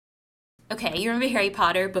Okay, you remember Harry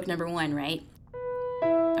Potter, book number 1, right?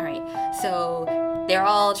 All right, so they're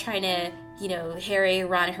all trying to, Harry,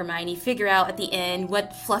 Ron, and Hermione figure out at the end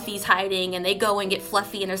what Fluffy's hiding, and they go and get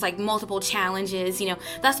Fluffy, and there's like multiple challenges.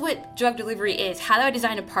 That's what drug delivery is. How do I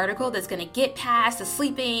design a particle that's going to get past a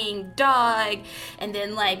sleeping dog, and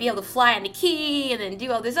then like be able to fly on the key, and then do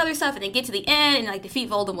all this other stuff, and then get to the end and like defeat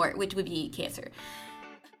Voldemort, which would be cancer.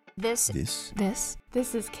 This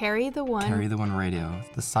is Carry the One. Carry the One Radio,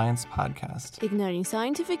 the science podcast. Igniting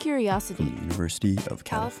scientific curiosity. From the University of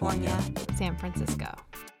California, San Francisco.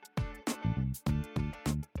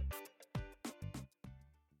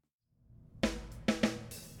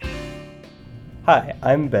 Hi,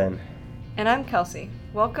 I'm Ben. And I'm Kelsey.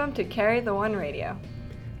 Welcome to Carry the One Radio.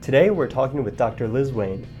 Today we're talking with Dr. Liz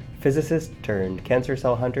Wayne, physicist turned cancer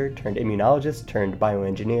cell hunter turned immunologist turned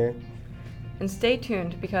bioengineer. And stay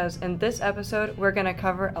tuned because in this episode we're going to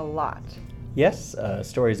cover a lot. Yes,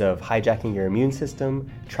 stories of hijacking your immune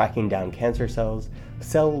system, tracking down cancer cells,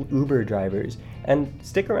 cell Uber drivers, and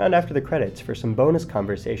stick around after the credits for some bonus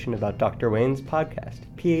conversation about Dr. Wayne's podcast,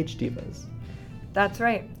 PhDivas. That's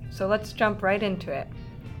right, so let's jump right into it.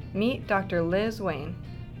 Meet Dr. Liz Wayne.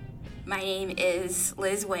 My name is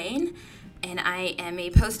Liz Wayne, and I am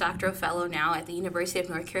a postdoctoral fellow now at the University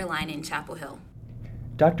of North Carolina in Chapel Hill.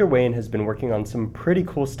 Dr. Wayne has been working on some pretty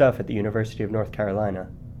cool stuff at the University of North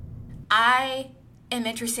Carolina. I am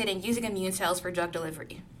interested in using immune cells for drug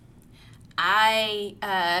delivery. I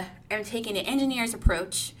am taking an engineer's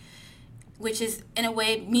approach, which is, in a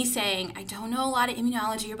way, me saying, I don't know a lot of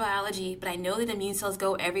immunology or biology, but I know that immune cells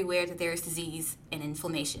go everywhere that there is disease and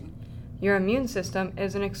inflammation. Your immune system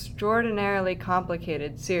is an extraordinarily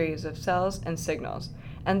complicated series of cells and signals,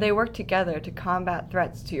 and they work together to combat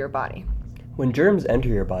threats to your body. When germs enter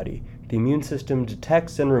your body, the immune system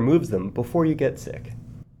detects and removes them before you get sick.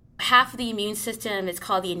 Half of the immune system is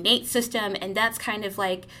called the innate system, and that's kind of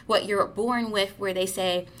like what you're born with, where they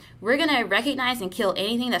say, we're going to recognize and kill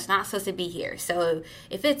anything that's not supposed to be here. So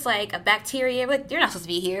if it's like a bacteria, you're not supposed to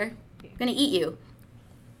be here. We're going to eat you.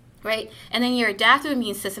 Right? And then your adaptive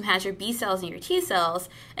immune system has your B cells and your T cells,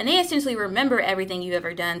 and they essentially remember everything you've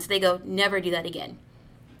ever done, so they go, never do that again.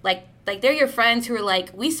 Like they're your friends who are like,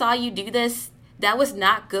 we saw you do this. That was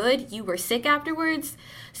not good. You were sick afterwards.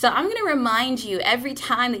 So I'm going to remind you every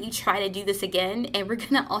time that you try to do this again, and we're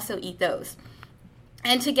going to also eat those.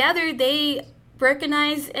 And together they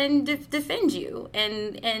recognize and defend you.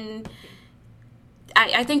 And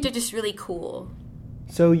I think they're just really cool.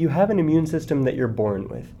 So you have an immune system that you're born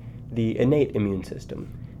with, the innate immune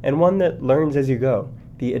system, and one that learns as you go,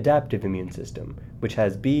 the adaptive immune system, which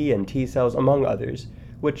has B and T cells among others,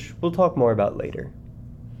 which we'll talk more about later.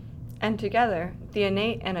 And together, the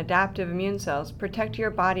innate and adaptive immune cells protect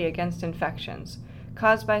your body against infections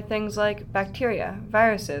caused by things like bacteria,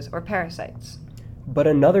 viruses, or parasites. But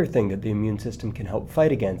another thing that the immune system can help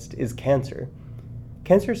fight against is cancer.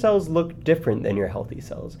 Cancer cells look different than your healthy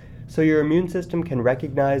cells, so your immune system can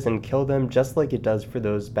recognize and kill them just like it does for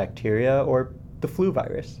those bacteria or the flu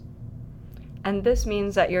virus. And this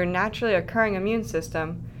means that your naturally occurring immune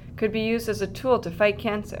system could be used as a tool to fight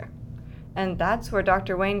cancer. And that's where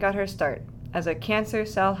Dr. Wayne got her start, as a cancer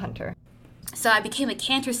cell hunter. So I became a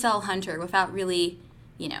cancer cell hunter without really,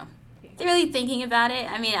 really thinking about it.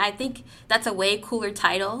 I mean, I think that's a way cooler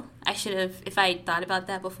title. I should have, if I thought about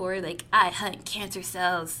that before, like, I hunt cancer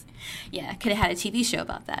cells. Yeah, I could have had a TV show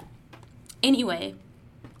about that. Anyway,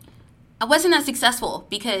 I wasn't that successful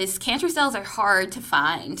because cancer cells are hard to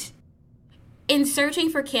find. In searching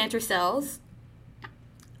for cancer cells,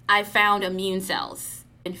 I found immune cells.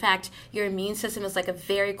 In fact, your immune system is like a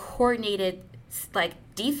very coordinated,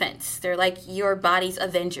 defense. They're like your body's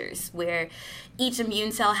Avengers, where each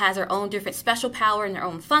immune cell has their own different special power and their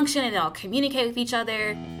own function, and they all communicate with each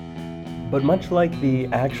other. But much like the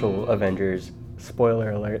actual Avengers,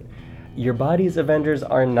 spoiler alert, your body's Avengers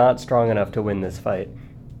are not strong enough to win this fight.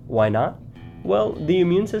 Why not? Well, the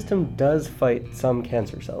immune system does fight some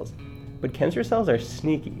cancer cells, but cancer cells are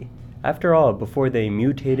sneaky. After all, before they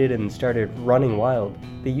mutated and started running wild,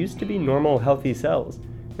 they used to be normal, healthy cells,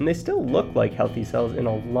 and they still look like healthy cells in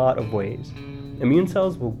a lot of ways. Immune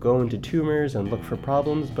cells will go into tumors and look for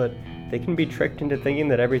problems, but they can be tricked into thinking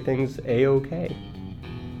that everything's A-okay.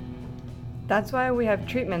 That's why we have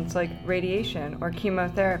treatments like radiation or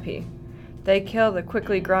chemotherapy. They kill the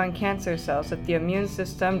quickly growing cancer cells that the immune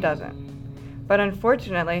system doesn't. But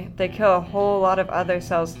unfortunately, they kill a whole lot of other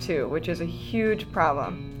cells too, which is a huge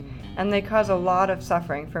problem. And they cause a lot of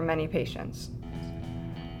suffering for many patients.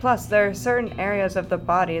 Plus, there are certain areas of the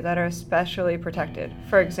body that are especially protected.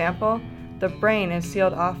 For example, the brain is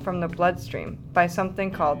sealed off from the bloodstream by something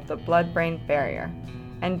called the blood-brain barrier.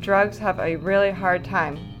 and drugs have a really hard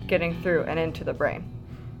time getting through and into the brain.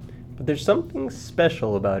 But there's something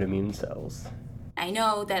special about immune cells. I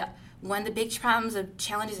know that one of the big problems of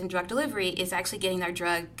challenges in drug delivery is actually getting our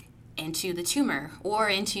drug into the tumor or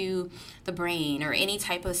into the brain or any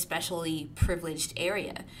type of specially privileged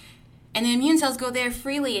area. And the immune cells go there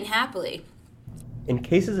freely and happily. In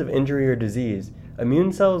cases of injury or disease,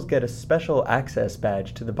 immune cells get a special access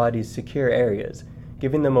badge to the body's secure areas,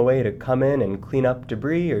 giving them a way to come in and clean up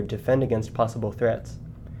debris or defend against possible threats.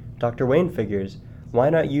 Dr. Wayne figures, why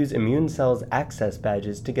not use immune cells' access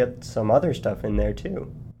badges to get some other stuff in there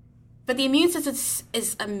too? But the immune system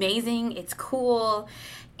is amazing, it's cool,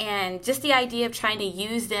 and just the idea of trying to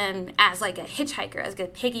use them as like a hitchhiker, as a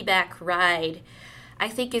piggyback ride, I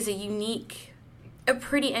think is a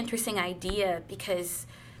pretty interesting idea, because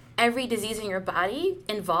every disease in your body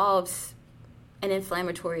involves an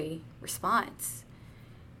inflammatory response.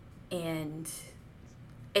 And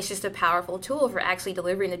it's just a powerful tool for actually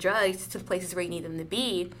delivering the drugs to places where you need them to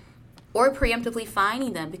be, or preemptively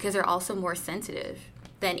finding them, because they're also more sensitive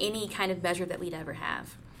than any kind of measure that we'd ever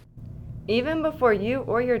have. Even before you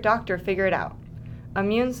or your doctor figure it out,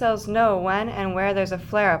 immune cells know when and where there's a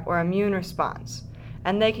flare-up or immune response,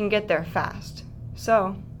 and they can get there fast.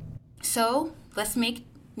 So let's make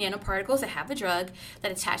nanoparticles that have the drug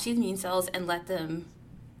that attach to the immune cells and let them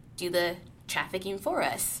do the trafficking for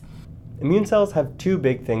us. Immune cells have two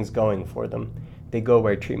big things going for them. They go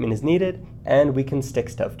where treatment is needed, and we can stick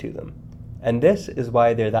stuff to them. And this is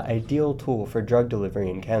why they're the ideal tool for drug delivery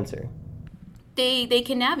in cancer. They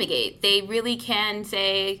can navigate. They really can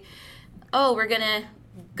say, oh, we're going to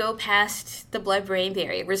go past the blood-brain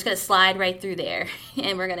barrier. We're just going to slide right through there,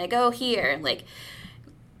 and we're going to go here. And they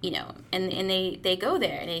go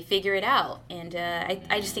there, and they figure it out. And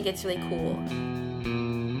I just think it's really cool.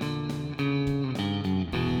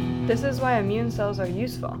 This is why immune cells are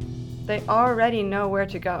useful. They already know where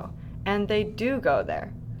to go, and they do go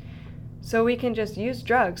there. So we can just use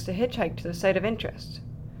drugs to hitchhike to the site of interest.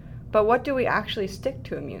 But what do we actually stick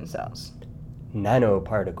to immune cells?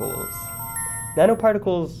 Nanoparticles.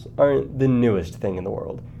 Nanoparticles aren't the newest thing in the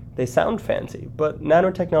world. They sound fancy, but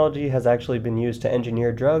nanotechnology has actually been used to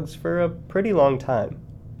engineer drugs for a pretty long time.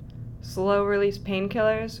 Slow-release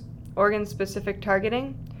painkillers, organ-specific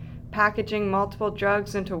targeting, packaging multiple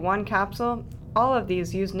drugs into one capsule, all of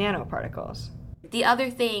these use nanoparticles. The other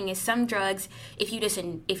thing is some drugs, if you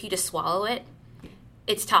just swallow it,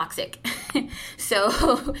 it's toxic.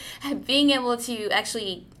 So being able to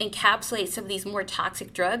actually encapsulate some of these more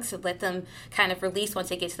toxic drugs and let them kind of release once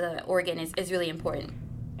they get to the organ is really important.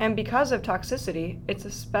 And because of toxicity, it's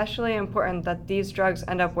especially important that these drugs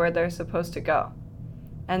end up where they're supposed to go.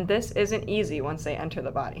 And this isn't easy once they enter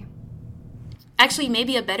the body. Actually,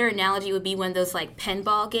 maybe a better analogy would be one of those like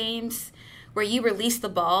pinball games where you release the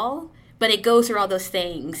ball, but it goes through all those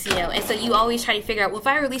things, and so you always try to figure out, well, if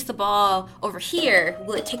I release the ball over here,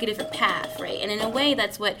 will it take a different path, right? And in a way,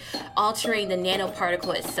 that's what altering the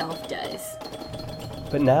nanoparticle itself does.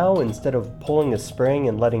 But now, instead of pulling a spring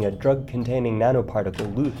and letting a drug-containing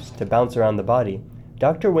nanoparticle loose to bounce around the body,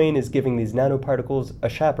 Dr. Wayne is giving these nanoparticles a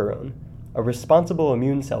chaperone, a responsible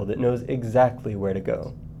immune cell that knows exactly where to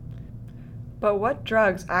go. But what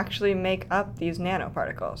drugs actually make up these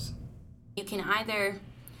nanoparticles? You can either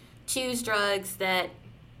choose drugs that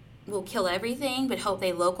will kill everything but hope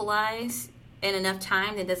they localize in enough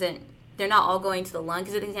time that they're not all going to the lung,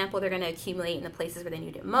 as an example. They're going to accumulate in the places where they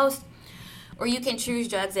need it most. Or you can choose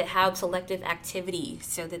drugs that have selective activity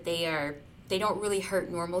so that they don't really hurt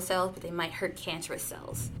normal cells, but they might hurt cancerous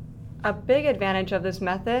cells. A big advantage of this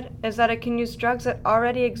method is that it can use drugs that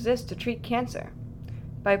already exist to treat cancer.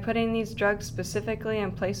 By putting these drugs specifically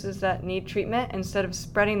in places that need treatment instead of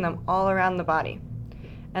spreading them all around the body.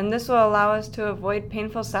 And this will allow us to avoid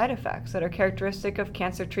painful side effects that are characteristic of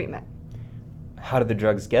cancer treatment. How do the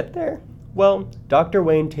drugs get there? Well, Dr.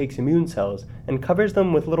 Wayne takes immune cells and covers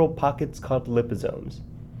them with little pockets called liposomes.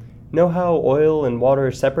 Know how oil and water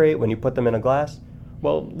separate when you put them in a glass?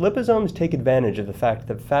 Well, liposomes take advantage of the fact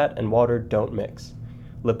that fat and water don't mix.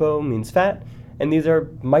 Lipo means fat, and these are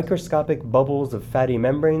microscopic bubbles of fatty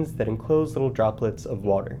membranes that enclose little droplets of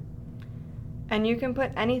water. And you can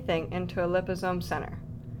put anything into a liposome center.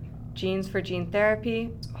 Genes for gene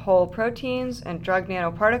therapy, whole proteins, and drug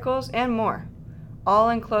nanoparticles, and more, all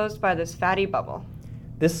enclosed by this fatty bubble.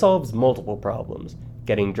 This solves multiple problems: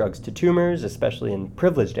 getting drugs to tumors, especially in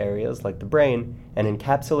privileged areas like the brain, and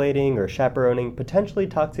encapsulating or chaperoning potentially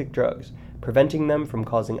toxic drugs, preventing them from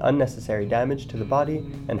causing unnecessary damage to the body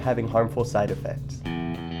and having harmful side effects.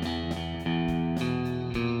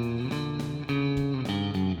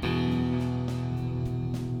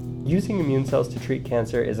 Using immune cells to treat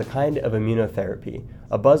cancer is a kind of immunotherapy,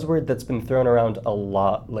 a buzzword that's been thrown around a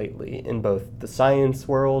lot lately in both the science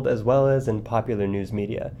world as well as in popular news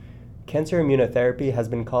media. Cancer immunotherapy has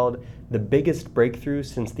been called the biggest breakthrough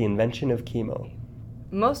since the invention of chemo.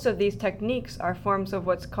 Most of these techniques are forms of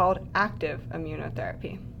what's called active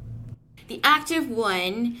immunotherapy. The active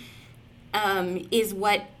one is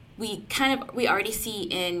what we already see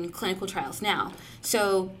in clinical trials now.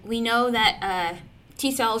 So we know that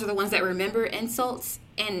T cells are the ones that remember insults,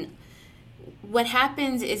 and what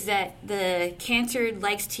happens is that the cancer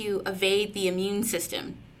likes to evade the immune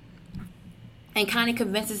system and kind of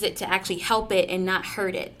convinces it to actually help it and not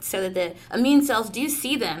hurt it. So that the immune cells do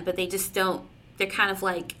see them, but they just don't, they're kind of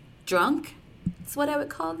like drunk. That's what I would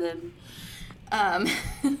call them.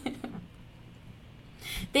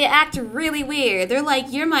 They act really weird. They're like,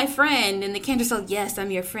 you're my friend. And the cancer cell, yes,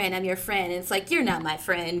 I'm your friend. And it's like, you're not my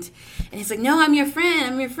friend. And it's like, no, I'm your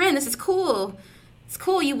friend. This is cool. It's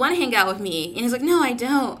cool. You want to hang out with me. And he's like, no, I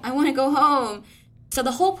don't. I want to go home. So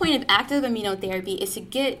the whole point of active immunotherapy is to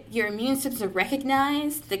get your immune system to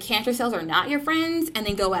recognize the cancer cells are not your friends and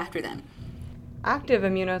then go after them. Active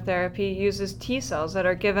immunotherapy uses T cells that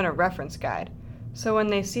are given a reference guide. So when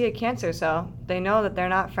they see a cancer cell, they know that they're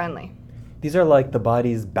not friendly. These are like the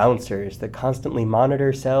body's bouncers that constantly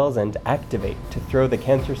monitor cells and activate to throw the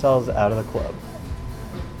cancer cells out of the club.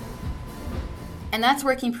 And that's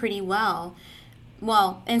working pretty well.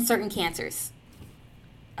 Well, in certain cancers.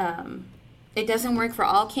 It doesn't work for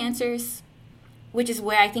all cancers, which is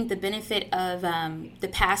where I think the benefit of the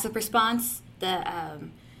passive response that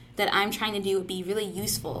I'm trying to do would be really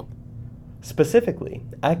useful. Specifically,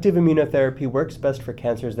 active immunotherapy works best for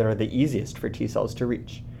cancers that are the easiest for T cells to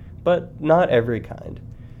reach, but not every kind.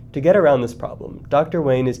 To get around this problem, Dr.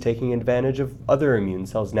 Wayne is taking advantage of other immune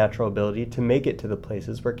cells' natural ability to make it to the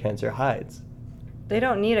places where cancer hides. They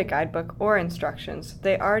don't need a guidebook or instructions.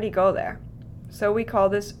 They already go there. So we call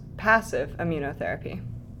this passive immunotherapy.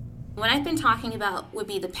 What I've been talking about would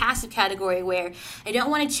be the passive category, where I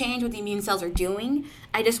don't want to change what the immune cells are doing.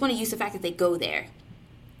 I just want to use the fact that they go there.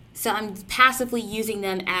 So I'm passively using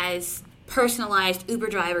them as personalized Uber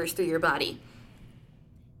drivers through your body.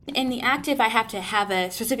 In the active, I have to have a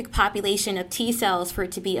specific population of T cells for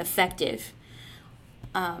it to be effective.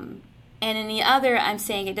 And in the other, I'm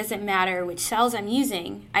saying it doesn't matter which cells I'm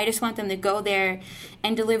using. I just want them to go there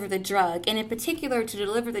and deliver the drug. And in particular, to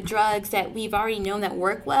deliver the drugs that we've already known that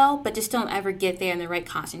work well, but just don't ever get there in the right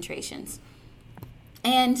concentrations.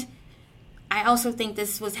 And I also think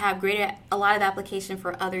this would have a lot of application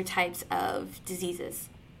for other types of diseases.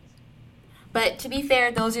 But to be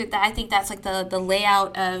fair, I think that's like the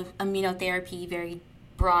layout of immunotherapy very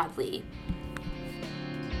broadly.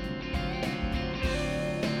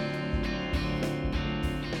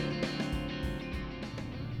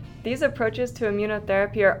 These approaches to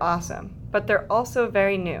immunotherapy are awesome, but they're also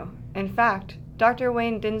very new. In fact, Dr.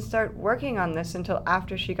 Wayne didn't start working on this until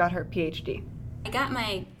after she got her PhD. I got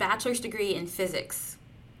my bachelor's degree in physics,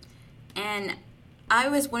 and I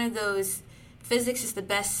was one of those, physics is the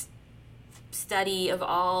best study of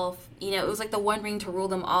all, it was like the one ring to rule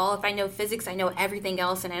them all. If I know physics, I know everything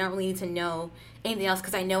else, and I don't really need to know anything else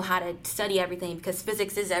because I know how to study everything, because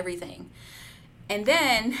physics is everything. And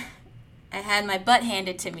then I had my butt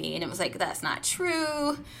handed to me, and it was like, that's not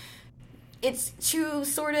true. It's true,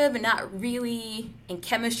 sort of, but not really. And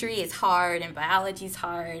chemistry is hard, and biology is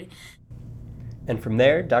hard. And from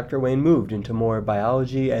there, Dr. Wayne moved into more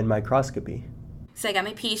biology and microscopy. So I got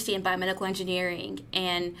my PhD in biomedical engineering,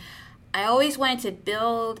 and I always wanted to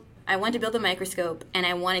build a microscope, and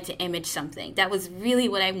I wanted to image something. That was really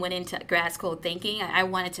what I went into grad school thinking. I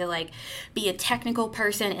wanted to be a technical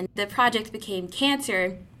person, and the project became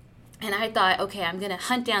cancer. And I thought, okay, I'm going to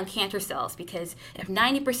hunt down cancer cells, because if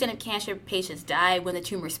 90% of cancer patients die when the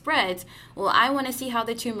tumor spreads, well, I want to see how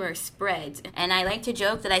the tumor spreads. And I like to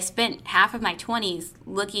joke that I spent half of my 20s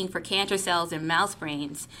looking for cancer cells in mouse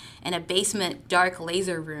brains in a basement dark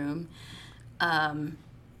laser room,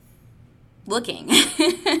 looking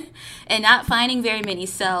and not finding very many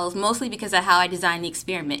cells, mostly because of how I designed the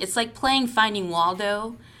experiment. It's like playing Finding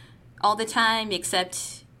Waldo all the time,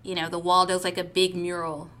 except the Waldo's like a big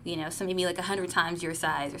mural, so maybe 100 times your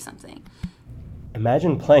size or something.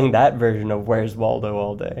 Imagine playing that version of Where's Waldo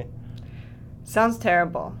all day. Sounds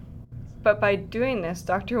terrible. But by doing this,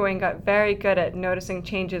 Dr. Wayne got very good at noticing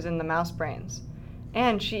changes in the mouse brains.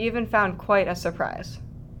 And she even found quite a surprise.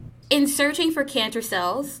 In searching for cancer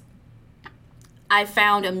cells, I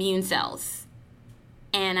found immune cells.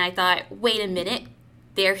 And I thought, wait a minute,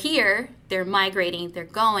 they're here, they're migrating, they're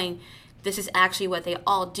going. This is actually what they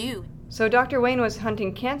all do. So Dr. Wayne was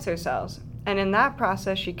hunting cancer cells, And in that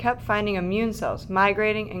process, she kept finding immune cells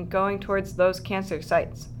migrating and going towards those cancer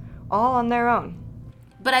sites, all on their own.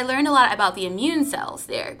 But I learned a lot about the immune cells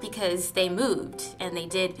there because they moved and they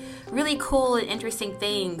did really cool and interesting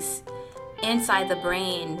things inside the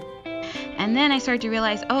brain. And then I started to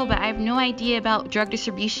realize, but I have no idea about drug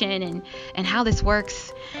distribution and how this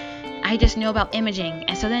works. I just know about imaging.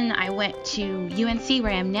 And so then I went to UNC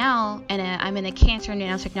where I am now, and I'm in a cancer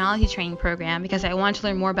nanotechnology training program because I wanted to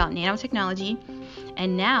learn more about nanotechnology.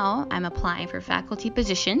 And now I'm applying for faculty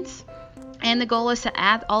positions. And the goal is to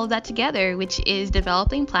add all of that together, which is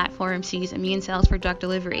developing platforms to use immune cells for drug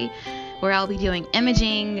delivery, where I'll be doing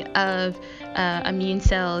imaging of immune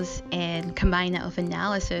cells and combine that with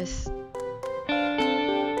analysis.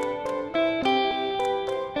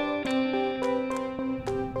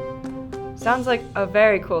 Sounds like a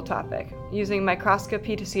very cool topic, using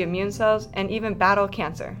microscopy to see immune cells and even battle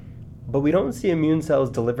cancer. But we don't see immune cells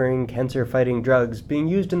delivering cancer-fighting drugs being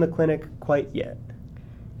used in the clinic quite yet.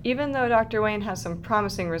 Even though Dr. Wayne has some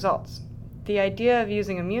promising results, the idea of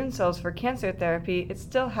using immune cells for cancer therapy, it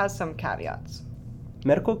still has some caveats.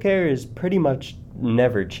 Medical care is pretty much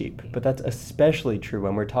never cheap, but that's especially true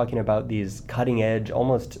when we're talking about these cutting-edge,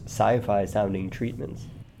 almost sci-fi sounding treatments.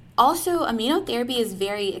 Also, immunotherapy is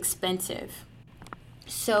very expensive.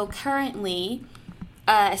 So currently,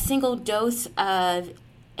 a single dose of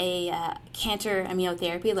a cancer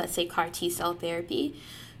immunotherapy, let's say CAR T-cell therapy,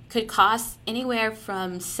 could cost anywhere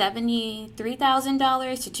from $73,000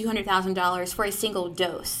 to $200,000 for a single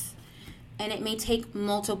dose. And it may take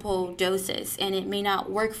multiple doses, and it may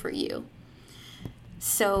not work for you.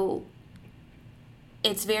 So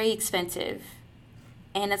it's very expensive,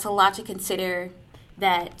 and it's a lot to consider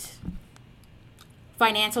that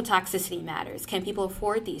financial toxicity matters. Can people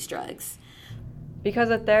afford these drugs? Because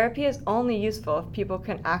a therapy is only useful if people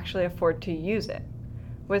can actually afford to use it.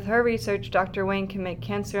 With her research, Dr. Wayne can make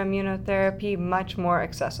cancer immunotherapy much more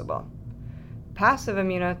accessible. Passive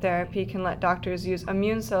immunotherapy can let doctors use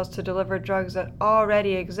immune cells to deliver drugs that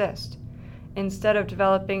already exist, instead of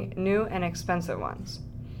developing new and expensive ones,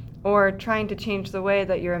 or trying to change the way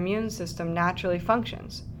that your immune system naturally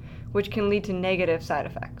functions, which can lead to negative side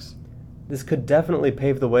effects. This could definitely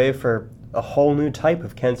pave the way for a whole new type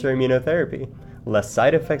of cancer immunotherapy. Less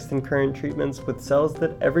side effects than current treatments with cells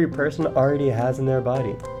that every person already has in their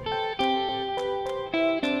body.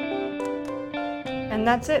 And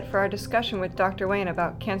that's it for our discussion with Dr. Wayne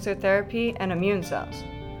about cancer therapy and immune cells.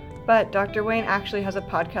 But Dr. Wayne actually has a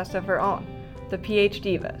podcast of her own, the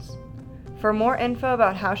PhDivas. For more info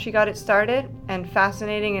about how she got it started and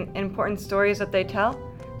fascinating and important stories that they tell,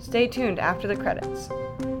 stay tuned after the credits.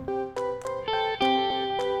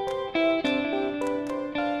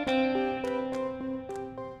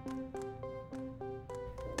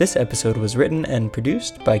 This episode was written and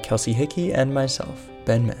produced by Kelsey Hickey and myself,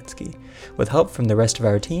 Ben Matsky, with help from the rest of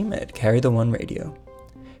our team at Carry the One Radio.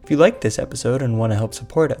 If you like this episode and want to help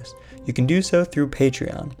support us, you can do so through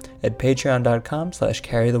Patreon at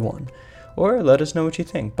patreon.com/carrytheone, or let us know what you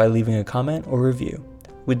think by leaving a comment or review.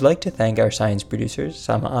 We'd like to thank our science producers,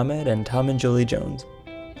 Sama Ahmed and Tom and Julie Jones.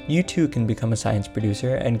 You too can become a science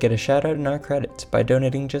producer and get a shout out in our credits by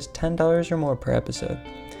donating just $10 or more per episode.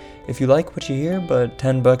 If you like what you hear, but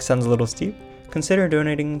 $10 sounds a little steep, consider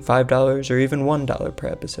donating $5 or even $1 per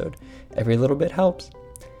episode. Every little bit helps.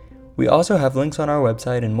 We also have links on our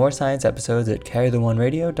website and more science episodes at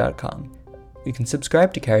carrytheoneradio.com. You can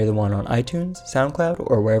subscribe to Carry the One on iTunes, SoundCloud,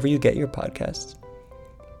 or wherever you get your podcasts.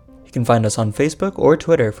 You can find us on Facebook or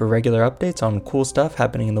Twitter for regular updates on cool stuff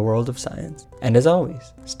happening in the world of science. And as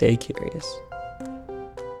always, stay curious.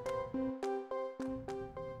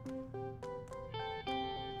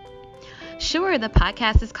 Sure, the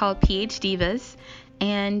podcast is called PhDivas,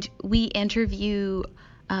 and we interview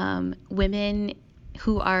women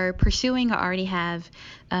who are pursuing or already have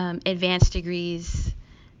advanced degrees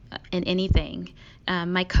in anything.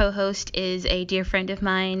 My co-host is a dear friend of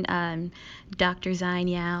mine, Dr. Zain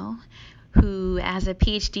Yao, who has a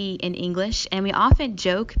PhD in English, and we often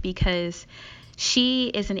joke because she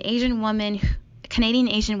is an Canadian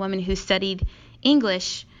Asian woman who studied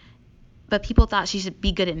English, but people thought she should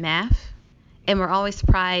be good at math. And we're always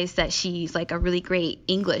surprised that she's like a really great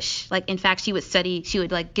English. Like, in fact, she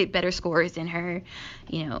would like get better scores than her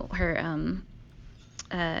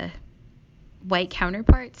white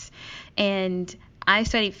counterparts. And I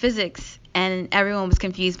studied physics, and everyone was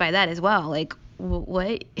confused by that as well. Like,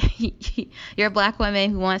 what? You're a black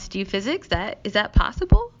woman who wants to do physics? Is that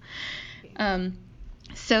possible?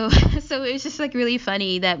 So it was just like really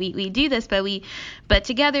funny that we do this, but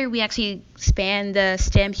together we actually span the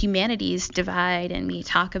STEM humanities divide, and we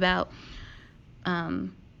talk about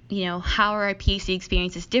how are our PhD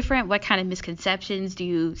experiences different? What kind of misconceptions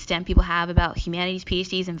do STEM people have about humanities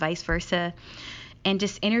PhDs and vice versa? And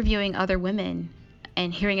just interviewing other women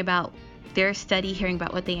and hearing about their study, hearing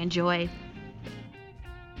about what they enjoy.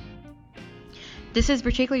 This is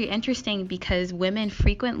particularly interesting because women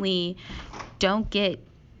frequently don't get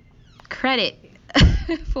credit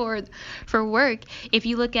for work. If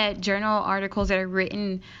you look at journal articles that are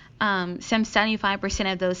written, some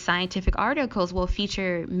 75% of those scientific articles will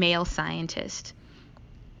feature male scientists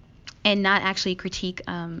and not actually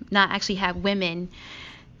not actually have women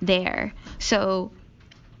there. So,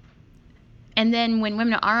 and then when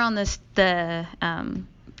women are on the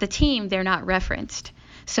team, they're not referenced.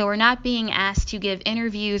 So we're not being asked to give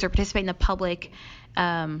interviews or participate in the public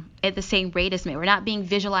at the same rate as men. We're not being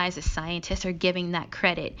visualized as scientists or giving that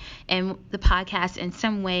credit. And the podcast in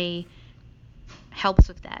some way helps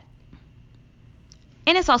with that.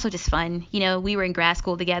 And it's also just fun. We were in grad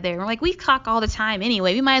school together. And we're like, we talk all the time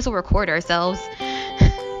anyway. We might as well record ourselves.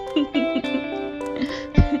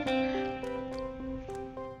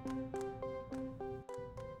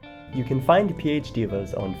 You can find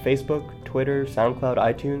PhDivas on Facebook, Twitter, SoundCloud,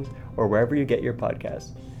 iTunes, or wherever you get your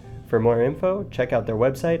podcasts. For more info, check out their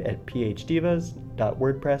website at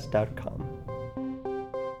phdivas.wordpress.com.